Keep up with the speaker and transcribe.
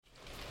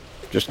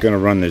just going to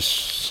run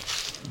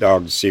this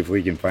dog to see if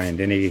we can find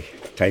any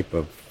type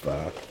of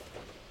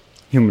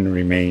human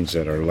remains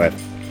that are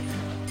left.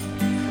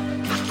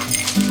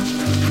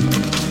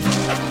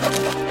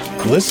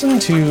 Listen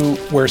to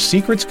Where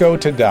Secrets Go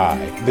to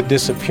Die, The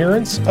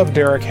Disappearance of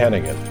Derek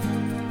Hennigan.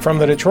 From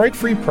the Detroit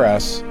Free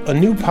Press, a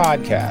new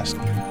podcast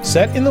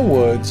set in the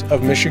woods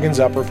of Michigan's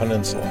Upper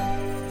Peninsula.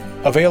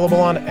 Available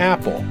on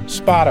Apple,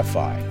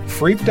 Spotify,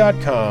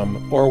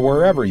 Freep.com, or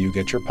wherever you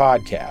get your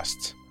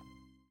podcasts.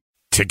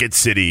 Ticket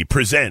City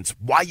presents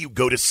why you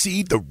go to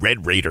see the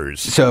Red Raiders.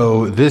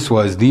 So this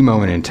was the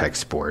moment in tech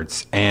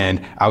sports,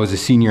 and I was a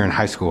senior in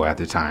high school at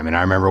the time, and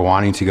I remember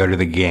wanting to go to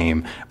the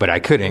game, but I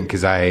couldn't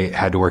because I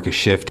had to work a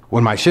shift.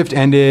 When my shift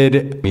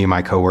ended, me and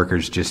my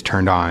coworkers just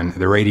turned on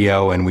the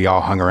radio, and we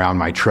all hung around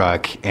my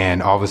truck,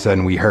 and all of a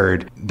sudden we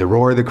heard the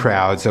roar of the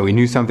crowd, so we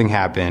knew something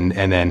happened,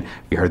 and then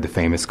we heard the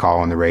famous call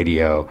on the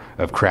radio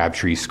of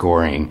Crabtree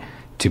scoring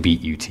to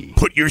beat UT.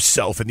 Put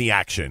yourself in the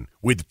action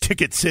with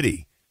Ticket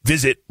City.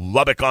 Visit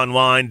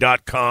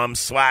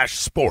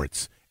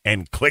LubbockOnline.com/sports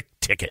and click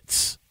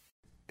tickets.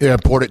 Yeah,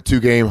 important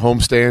 2-game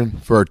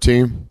homestand for our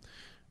team.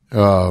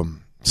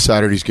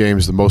 Saturday's game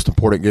is the most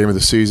important game of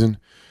the season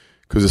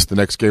because it's the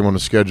next game on the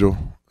schedule.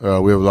 We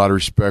have a lot of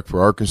respect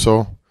for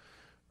Arkansas.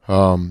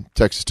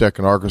 Texas Tech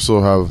and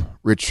Arkansas have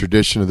rich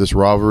tradition of this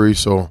rivalry,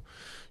 so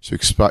it's an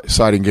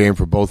exciting game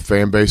for both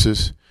fan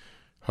bases.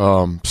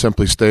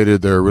 Simply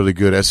stated, they're a really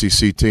good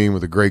SEC team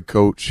with a great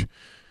coach.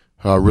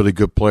 Really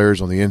good players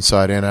on the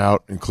inside and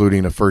out,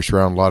 including a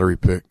first-round lottery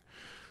pick.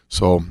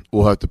 So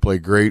we'll have to play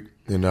great,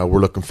 and we're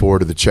looking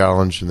forward to the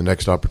challenge and the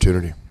next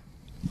opportunity.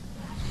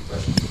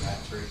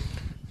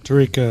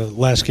 Tariq,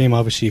 last game,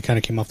 obviously, you kind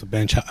of came off the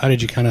bench. How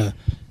did you kind of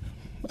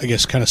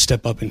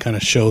step up and kind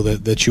of show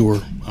that you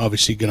were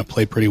obviously going to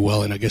play pretty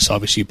well, and I guess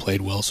obviously you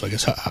played well. So I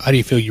guess how do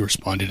you feel you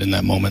responded in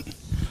that moment?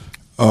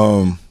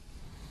 I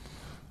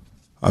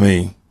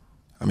mean,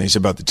 it's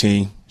about the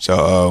team.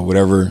 So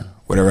whatever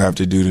I have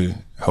to do to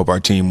help our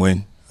team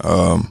win,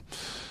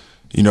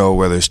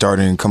 whether it's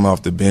starting and coming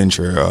off the bench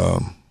or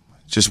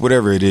just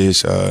whatever it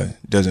is,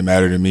 doesn't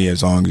matter to me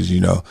as long as,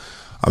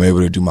 I'm able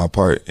to do my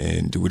part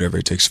and do whatever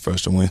it takes for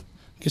us to win.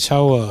 I guess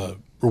how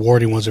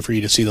rewarding was it for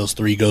you to see those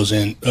threes go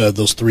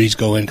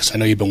in? Because I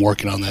know you've been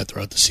working on that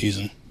throughout the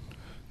season.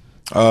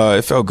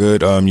 It felt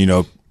good.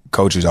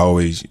 Coaches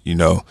always,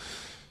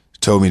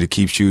 told me to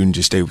keep shooting,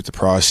 just stay with the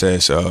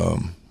process.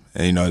 And,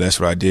 that's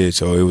what I did.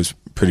 So it was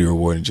pretty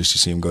rewarding just to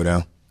see him go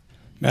down.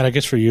 Matt, I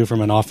guess for you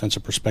from an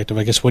offensive perspective,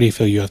 I guess what do you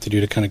feel you have to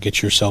do to kind of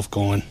get yourself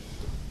going?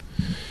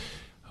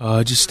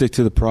 Just stick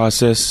to the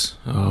process.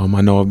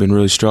 I know I've been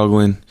really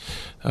struggling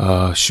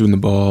shooting the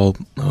ball,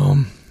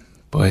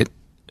 but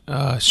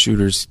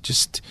shooters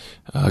just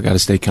got to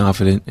stay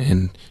confident.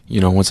 And,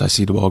 once I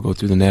see the ball go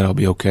through the net, I'll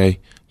be okay.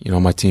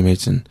 My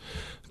teammates and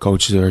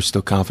coaches are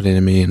still confident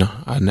in me, and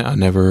I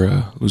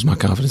never lose my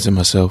confidence in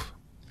myself.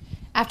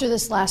 After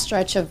this last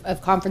stretch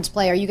of conference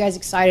play, are you guys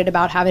excited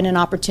about having an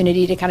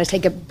opportunity to kind of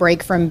take a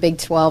break from Big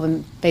 12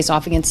 and face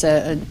off against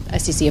a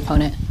SEC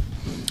opponent?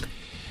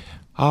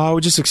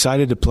 We're just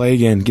excited to play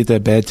again, get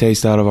that bad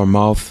taste out of our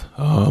mouth.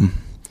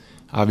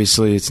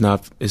 Obviously, it's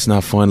not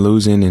fun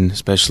losing, and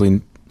especially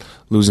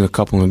losing a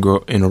couple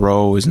in a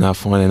row is not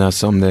fun and not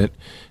something that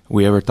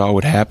we ever thought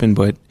would happen.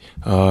 But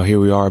here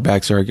we are, our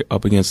backs are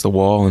up against the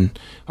wall, and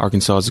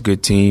Arkansas is a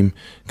good team,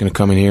 going to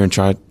come in here and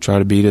try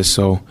to beat us.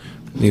 So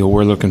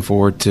we're looking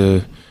forward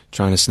to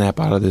trying to snap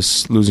out of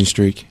this losing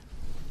streak.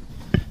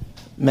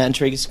 Matt and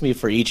Tariq, it's going to be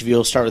for each of you.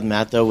 I'll start with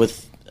Matt, though,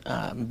 with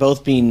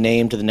both being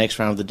named to the next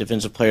round of the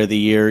Defensive Player of the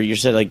Year. You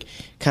said,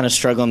 kind of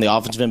struggle on the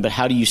offensive end, but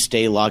how do you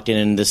stay locked in?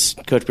 And this,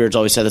 Coach Beard's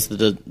always said this,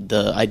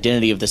 the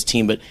identity of this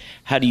team, but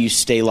how do you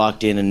stay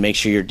locked in and make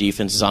sure your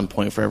defense is on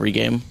point for every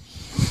game?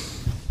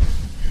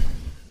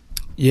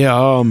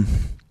 Yeah,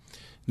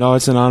 no,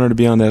 it's an honor to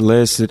be on that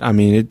list.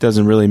 It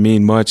doesn't really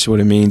mean much. What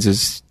it means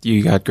is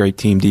you got great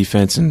team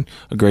defense and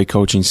a great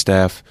coaching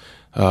staff.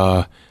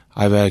 I've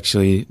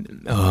actually,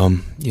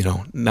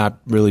 not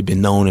really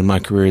been known in my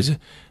career as a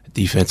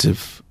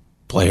defensive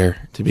player,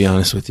 to be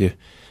honest with you.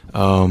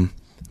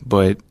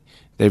 But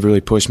they've really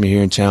pushed me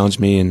here and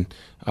challenged me. And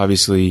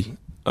obviously,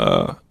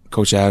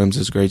 Coach Adams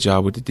does a great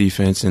job with the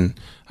defense. And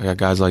I got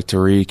guys like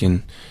Tariq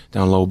and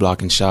down low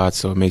blocking shots,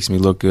 so it makes me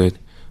look good.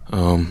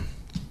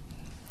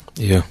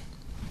 Yeah.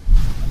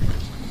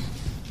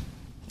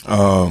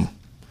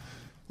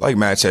 Like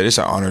Matt said, it's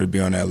an honor to be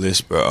on that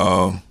list.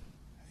 But,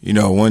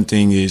 one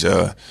thing is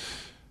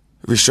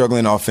we're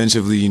struggling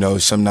offensively.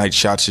 Some nights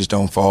shots just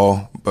don't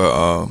fall.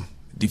 But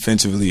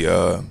defensively,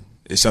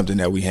 it's something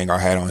that we hang our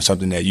hat on,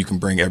 something that you can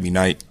bring every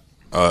night.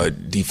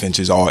 Defense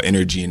is all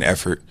energy and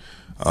effort.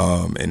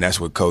 And that's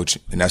what Coach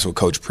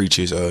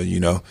preaches,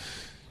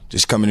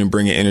 just coming and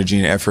bringing energy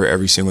and effort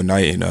every single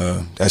night. And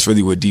that's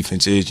really what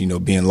defense is,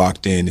 being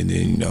locked in and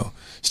then,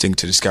 sticking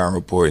to the scouting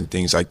report and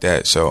things like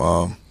that.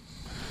 So,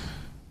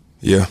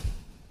 yeah.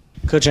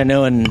 Coach, I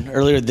know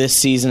earlier this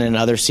season and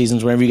other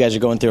seasons, whenever you guys are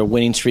going through a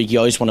winning streak, you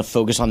always want to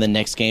focus on the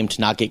next game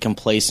to not get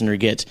complacent or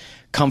get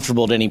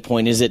comfortable at any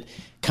point. Is it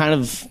kind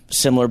of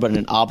similar but in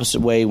an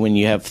opposite way when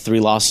you have 3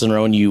 losses in a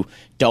row and you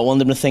don't want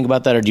them to think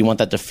about that, or do you want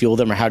that to fuel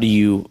them, or how do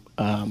you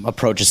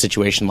approach a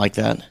situation like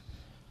that?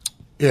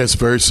 Yeah, it's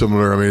very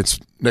similar. I mean, it's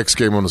next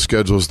game on the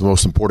schedule is the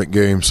most important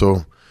game,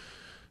 so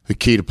the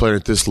key to playing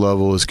at this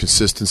level is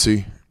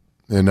consistency,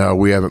 and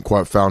we haven't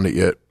quite found it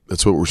yet.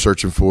 That's what we're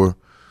searching for.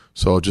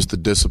 So just the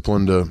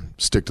discipline to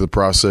stick to the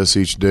process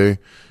each day,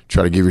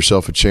 try to give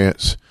yourself a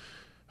chance.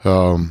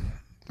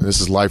 This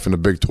is life in the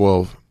Big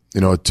 12. A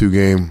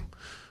 2-game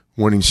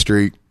winning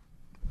streak,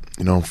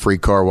 free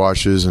car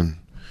washes and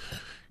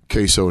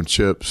queso and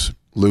chips,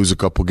 lose a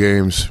couple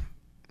games.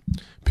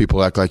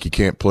 People act like you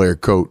can't play or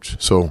coach.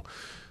 So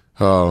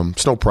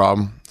it's no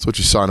problem. It's what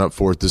you sign up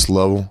for at this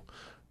level.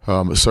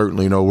 But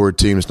certainly, we're a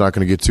team that's not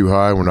going to get too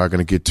high. We're not going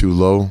to get too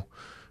low.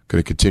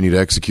 Going to continue to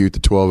execute the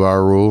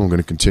 12-hour rule. We're going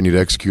to continue to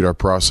execute our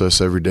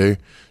process every day,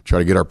 try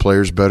to get our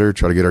players better,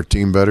 try to get our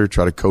team better,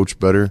 try to coach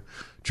better,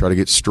 try to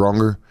get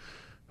stronger,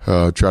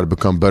 try to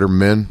become better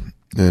men,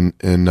 and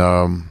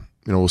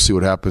we'll see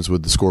what happens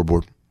with the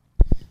scoreboard.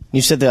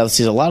 You said that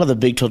a lot of the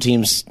Big 12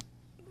 teams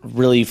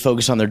really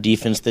focus on their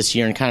defense this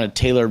year, and kind of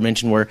Taylor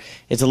mentioned where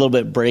it's a little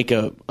bit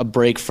a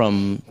break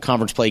from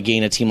conference play,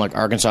 gain a team like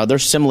Arkansas. Are there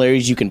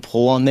similarities you can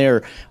pull on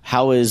there?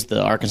 How is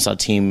the Arkansas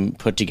team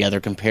put together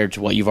compared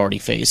to what you've already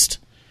faced?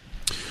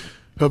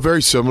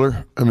 Very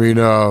similar. I mean,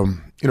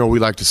 we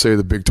like to say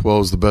the Big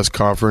 12 is the best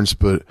conference,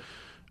 but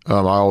I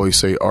always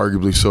say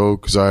arguably so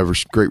because I have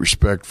great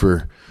respect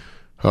for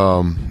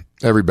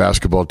every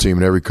basketball team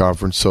in every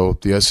conference. So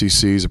the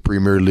SEC is a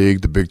premier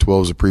league. The Big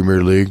 12 is a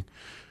premier league.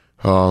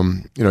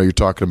 You're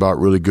talking about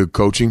really good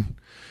coaching.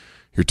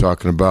 You're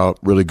talking about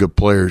really good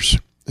players.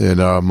 And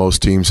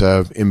most teams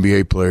have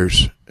NBA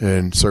players.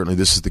 And certainly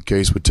this is the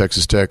case with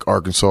Texas Tech,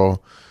 Arkansas,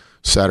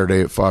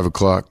 Saturday at 5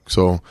 o'clock.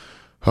 So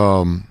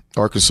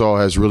Arkansas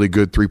has really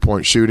good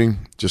three-point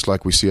shooting, just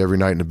like we see every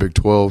night in the Big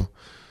 12.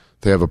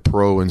 They have a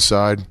pro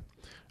inside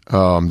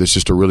that's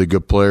just a really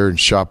good player and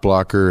shot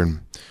blocker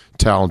and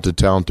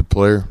talented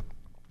player.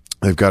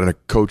 They've got a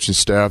coaching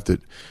staff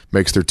that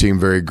makes their team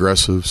very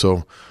aggressive.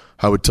 So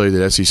I would tell you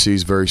that SEC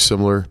is very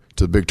similar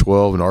to the Big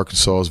 12, and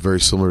Arkansas is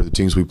very similar to the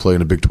teams we play in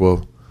the Big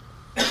 12.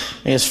 I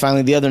guess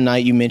finally, the other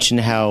night you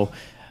mentioned how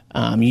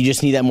you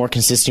just need that more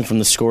consistency from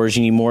the scorers.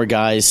 You need more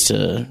guys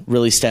to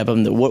really step up.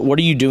 What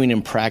are you doing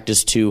in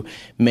practice to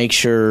make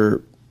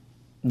sure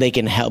they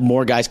can help?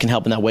 More guys can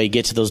help in that way,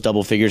 get to those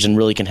double figures, and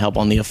really can help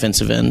on the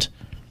offensive end.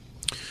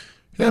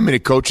 Yeah, a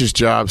coach's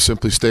job,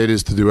 simply stated,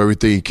 is to do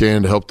everything he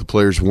can to help the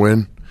players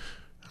win.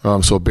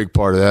 So a big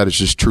part of that is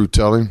just truth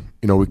telling.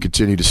 We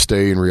continue to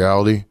stay in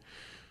reality.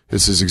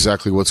 This is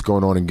exactly what's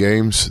going on in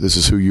games. This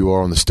is who you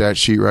are on the stat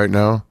sheet right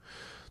now.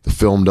 The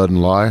film doesn't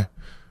lie.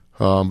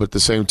 But at the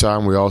same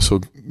time, we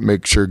also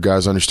make sure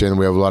guys understand that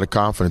we have a lot of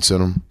confidence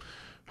in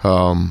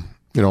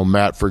them.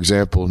 Matt, for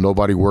example,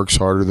 nobody works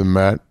harder than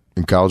Matt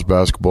in college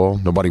basketball.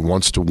 Nobody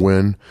wants to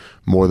win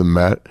more than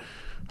Matt.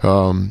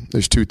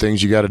 There's 2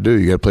 things you got to do.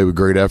 You got to play with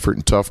great effort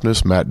and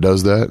toughness. Matt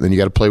does that. Then you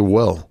got to play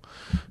well.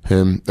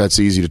 And that's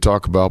easy to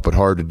talk about, but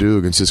hard to do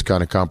against this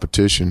kind of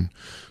competition.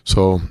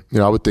 So,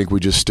 I would think we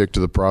just stick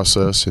to the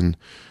process and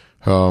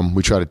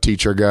we try to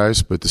teach our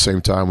guys, but at the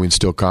same time, we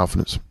instill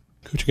confidence.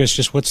 Coach, I guess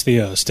just what's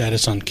the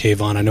status on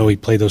Kayvon? I know he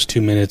played those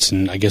 2 minutes,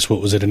 and I guess what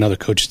was it, another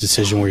coach's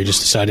decision where you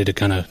just decided to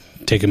kind of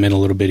take him in a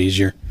little bit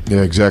easier?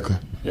 Yeah, exactly.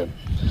 Yeah.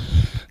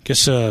 I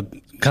guess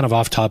kind of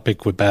off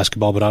topic with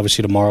basketball, but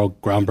obviously tomorrow,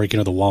 groundbreaking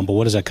of the Womble.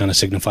 What does that kind of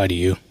signify to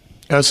you?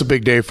 That's a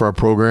big day for our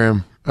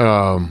program.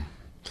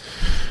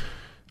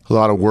 A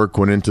lot of work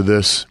went into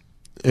this,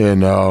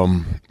 and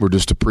we're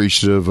just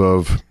appreciative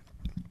of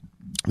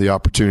the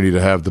opportunity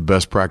to have the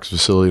best practice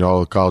facility in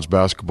all of college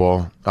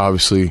basketball.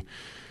 Obviously,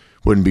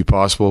 wouldn't be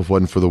possible if it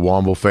wasn't for the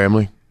Womble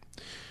family.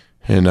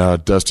 And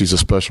Dusty's a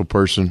special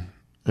person,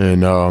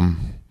 and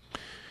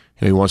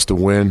he wants to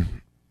win,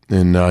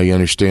 and he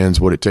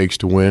understands what it takes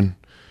to win.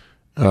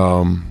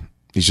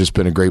 He's just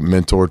been a great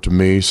mentor to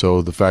me,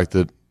 so the fact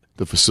that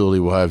the facility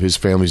will have his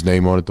family's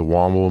name on it, the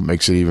Womble,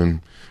 makes it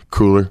even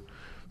cooler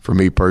for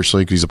me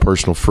personally because he's a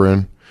personal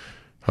friend.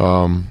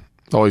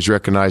 Always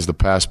recognize the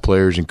past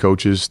players and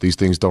coaches. These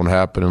things don't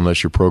happen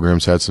unless your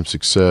program's had some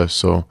success.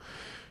 So,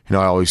 I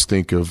always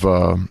think of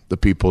the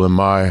people in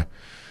my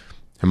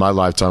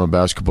lifetime of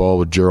basketball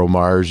with Gerald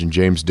Myers and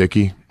James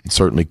Dickey, and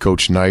certainly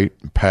Coach Knight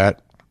and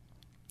Pat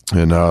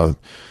and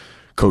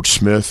Coach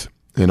Smith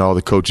and all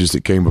the coaches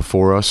that came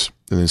before us,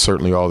 and then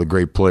certainly all the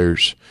great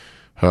players.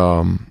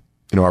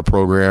 Our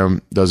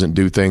program doesn't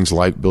do things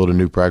like build a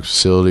new practice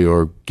facility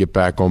or get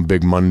back on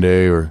Big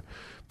Monday or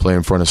play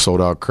in front of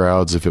sold-out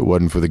crowds if it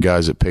wasn't for the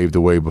guys that paved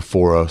the way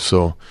before us.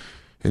 So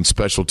in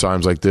special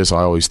times like this, I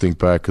always think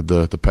back of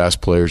the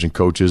past players and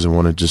coaches and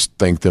want to just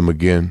thank them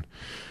again.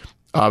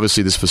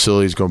 Obviously, this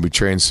facility is going to be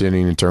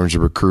transcending in terms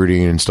of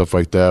recruiting and stuff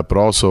like that, but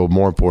also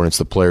more important, it's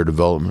the player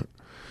development.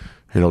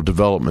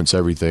 Development's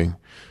everything.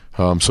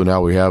 So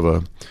now we have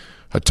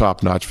a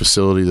top-notch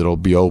facility that'll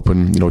be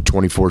open,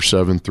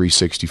 24/7,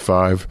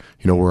 365,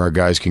 where our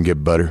guys can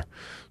get better.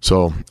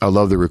 So I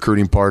love the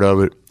recruiting part of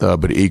it,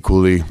 but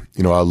equally,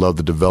 I love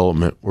the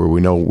development where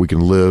we know we can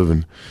live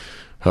and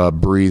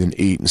breathe and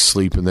eat and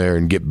sleep in there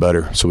and get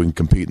better so we can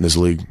compete in this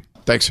league.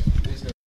 Thanks.